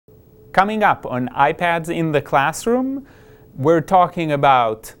Coming up on iPads in the Classroom, we're talking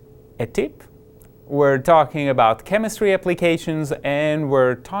about a tip, we're talking about chemistry applications, and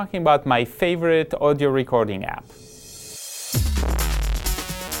we're talking about my favorite audio recording app.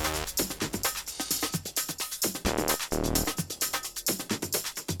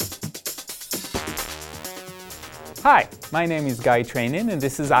 Hi, my name is Guy Trainin, and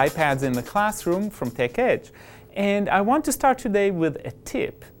this is iPads in the Classroom from TechEdge. And I want to start today with a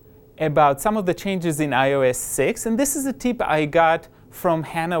tip about some of the changes in iOS 6. And this is a tip I got from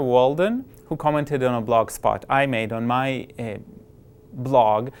Hannah Walden, who commented on a blog spot I made on my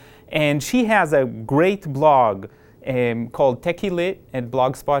blog. And she has a great blog called TechieLit at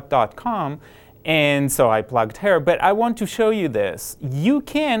blogspot.com. And so I plugged her. But I want to show you this. You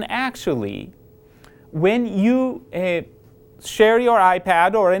can actually, when you share your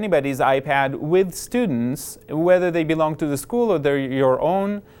iPad or anybody's iPad with students, whether they belong to the school or they're your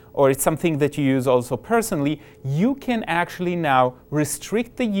own, or it's something that you use also personally, you can actually now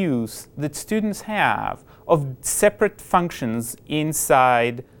restrict the use that students have of separate functions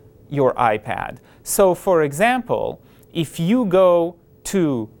inside your iPad. So for example, if you go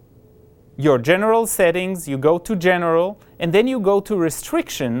to your general settings, you go to general, and then you go to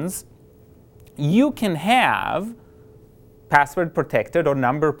restrictions, you can have password protected or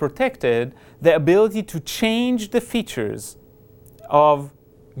number protected, the ability to change the features of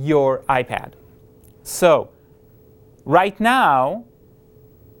your iPad. So right now,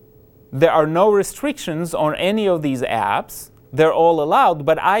 there are no restrictions on any of these apps. They're all allowed,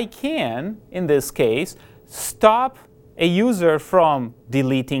 but I can, in this case, stop a user from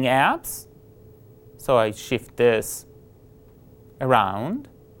deleting apps. So I shift this around.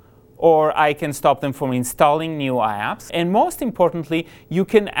 Or I can stop them from installing new apps. And most importantly, you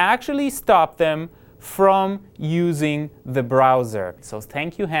can actually stop them from using the browser. So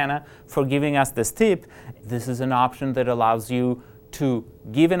thank you, Hannah, for giving us this tip. This is an option that allows you to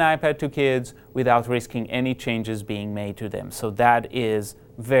give an iPad to kids without risking any changes being made to them. So that is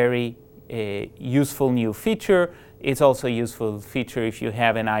very useful new feature. It's also a useful feature if you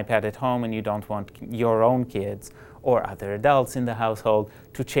have an iPad at home and you don't want your own kids or other adults in the household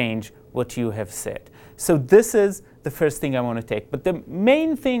to change what you have set. So this is the first thing I want to take. But the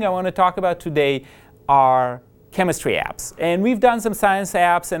main thing I want to talk about today are chemistry apps. And we've done some science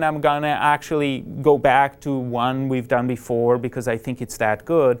apps, and I'm going to actually go back to one we've done before because I think it's that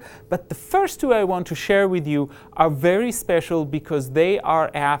good. But the first two I want to share with you are very special because they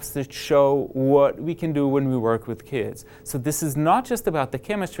are apps that show what we can do when we work with kids. So this is not just about the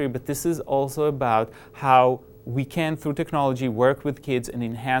chemistry, but this is also about how we can, through technology, work with kids and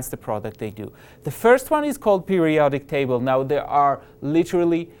enhance the product they do. The first one is called Periodic Table. Now, there are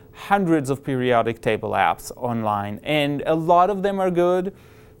literally hundreds of periodic table apps online, and a lot of them are good.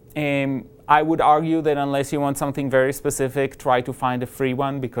 I would argue that unless you want something very specific, try to find a free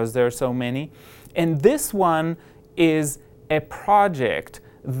one because there are so many. And this one is a project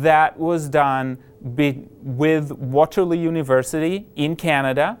that was done with Waterloo University in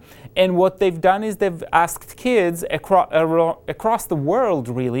Canada. And what they've done is they've asked kids across the world,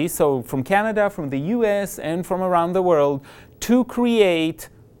 really, so from Canada, from the US, and from around the world, to create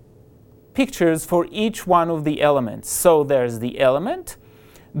pictures for each one of the elements. So there's the element,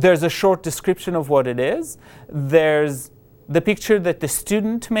 there's a short description of what it is, there's the picture that the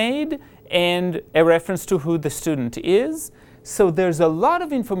student made, and a reference to who the student is. So there's a lot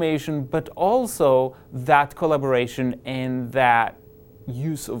of information, but also that collaboration and that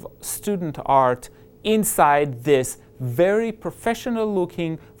use of student art inside this very professional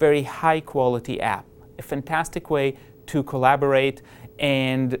looking, very high quality app. A fantastic way to collaborate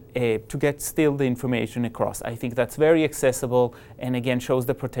and to get still the information across. I think that's very accessible and again shows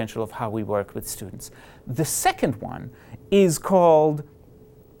the potential of how we work with students. The second one is called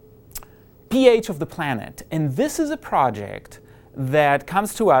pH of the Planet, and this is a project that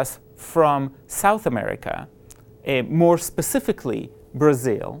comes to us from South America, more specifically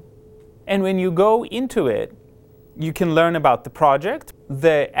Brazil. And when you go into it, you can learn about the project.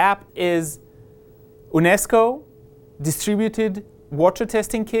 The app is UNESCO distributed water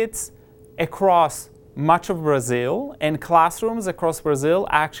testing kits across much of Brazil, and classrooms across Brazil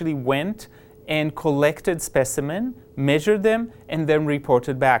actually went and collected specimens, measured them, and then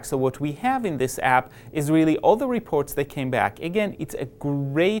reported back. So what we have in this app is really all the reports that came back. Again, it's a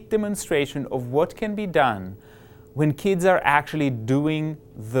great demonstration of what can be done when kids are actually doing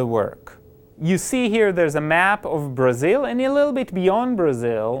the work. You see here there's a map of Brazil and a little bit beyond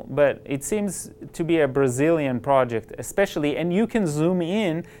Brazil, but it seems to be a Brazilian project especially, and you can zoom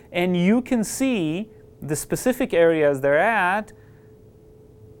in and you can see the specific areas they're at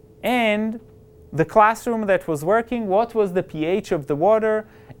and the classroom that was working, what was the pH of the water,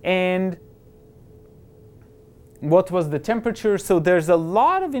 and what was the temperature. So there's a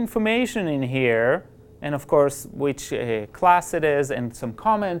lot of information in here, and of course which class it is, and some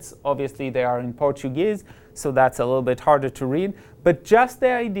comments. Obviously they are in Portuguese, so that's a little bit harder to read. But just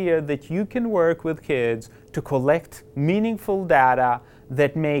the idea that you can work with kids to collect meaningful data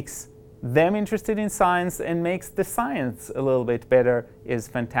that makes them interested in science and makes the science a little bit better is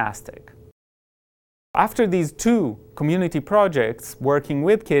fantastic. After these two community projects working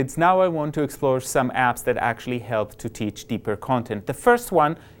with kids, now I want to explore some apps that actually help to teach deeper content. The first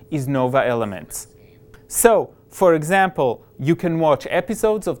one is Nova Elements. So, for example, you can watch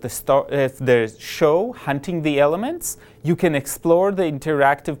episodes of the show Hunting the Elements, you can explore the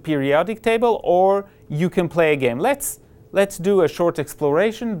interactive periodic table, or you can play a game. Let's do a short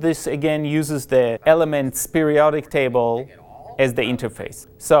exploration. This again uses the Elements periodic table as the interface.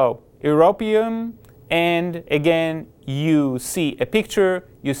 So, Europium, and again, you see a picture,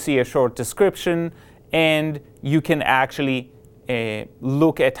 you see a short description, and you can actually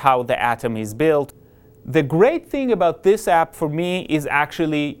look at how the atom is built. The great thing about this app for me is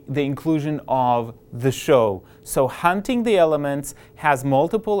actually the inclusion of the show. So Hunting the Elements has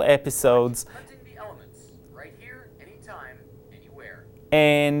multiple episodes. Hunting the Elements, right here, anytime, anywhere.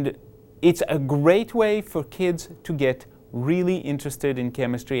 And it's a great way for kids to get really interested in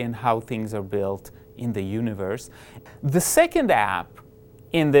chemistry and how things are built in the universe. The second app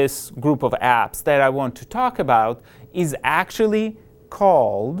in this group of apps that I want to talk about is actually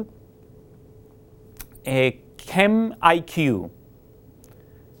called ChemIQ.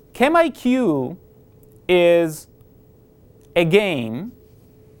 ChemIQ is a game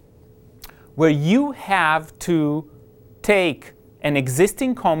where you have to take an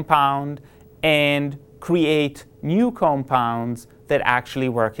existing compound and create new compounds that actually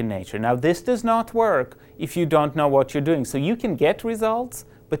work in nature. Now, this does not work if you don't know what you're doing. So you can get results,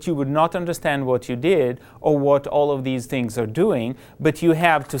 but you would not understand what you did or what all of these things are doing. But you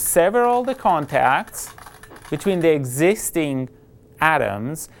have to sever all the contacts between the existing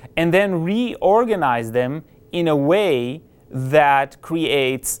atoms and then reorganize them in a way that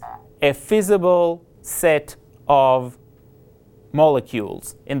creates a feasible set of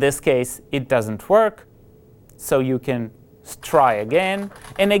molecules. In this case, it doesn't work, so you can try again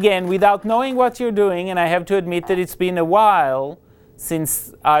and again without knowing what you're doing. And I have to admit that it's been a while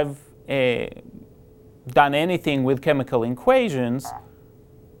since I've done anything with chemical equations.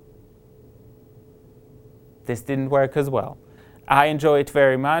 This didn't work as well. I enjoy it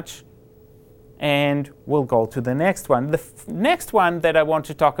very much, and we'll go to the next one. The next one that I want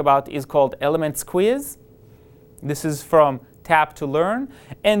to talk about is called Elements Quiz. This is from Tap to Learn,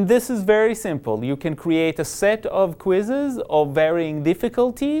 and this is very simple. You can create a set of quizzes of varying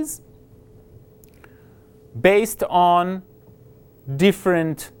difficulties based on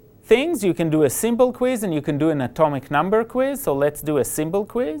different things. You can do a simple quiz and you can do an atomic number quiz. So let's do a simple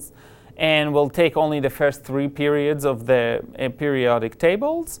quiz, and we'll take only the first 3 periods of the periodic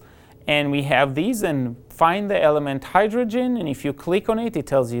tables, and we have these, and find the element hydrogen, and if you click on it, it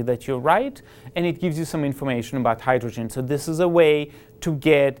tells you that you're right, and it gives you some information about hydrogen. So this is a way to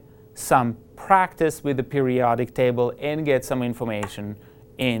get some practice with the periodic table and get some information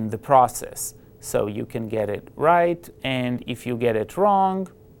in the process. So you can get it right, and if you get it wrong,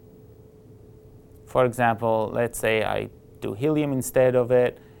 for example, let's say I do helium instead of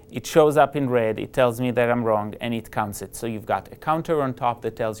it, it shows up in red, it tells me that I'm wrong, and it counts it. So you've got a counter on top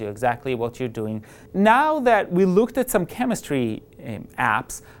that tells you exactly what you're doing. Now that we looked at some chemistry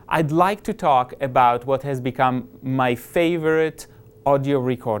apps, I'd like to talk about what has become my favorite audio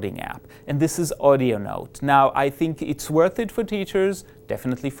recording app, and this is AudioNote. Now, I think it's worth it for teachers,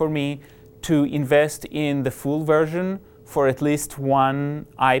 definitely for me, to invest in the full version for at least one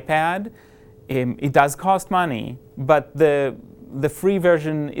iPad. It does cost money, but the free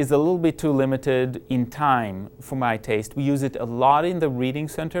version is a little bit too limited in time for my taste. We use it a lot in the reading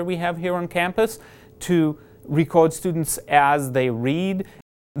center we have here on campus to record students as they read.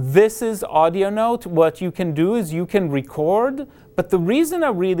 This is AudioNote. What you can do is you can record, but the reason I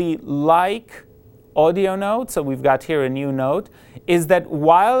really like AudioNote, so we've got here a new note, is that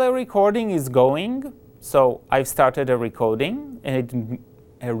while a recording is going, so I've started a recording,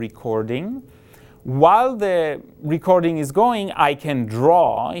 while the recording is going, I can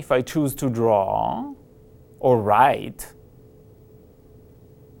draw, if I choose to draw, or write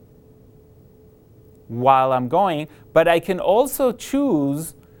while I'm going, but I can also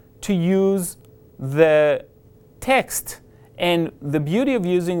choose to use the text. And the beauty of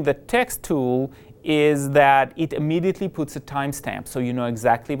using the text tool is that it immediately puts a timestamp, so you know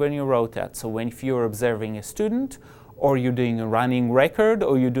exactly when you wrote that. So if you're observing a student, or you're doing a running record,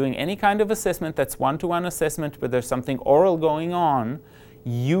 or you're doing any kind of assessment that's one-to-one assessment where there's something oral going on,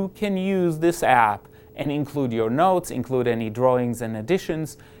 you can use this app and include your notes, include any drawings and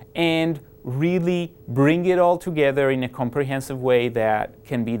additions, and really bring it all together in a comprehensive way that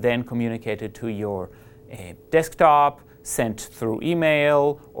can be then communicated to your desktop, sent through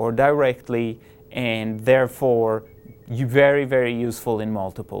email or directly, and therefore very, very useful in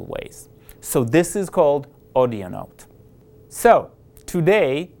multiple ways. So this is called AudioNote. So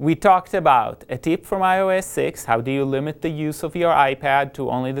today we talked about a tip from iOS 6, how do you limit the use of your iPad to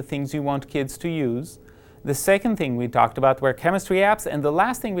only the things you want kids to use. The second thing we talked about were chemistry apps, and the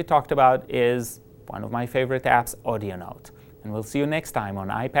last thing we talked about is one of my favorite apps, AudioNote. And we'll see you next time on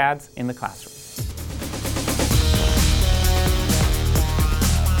iPads in the Classroom.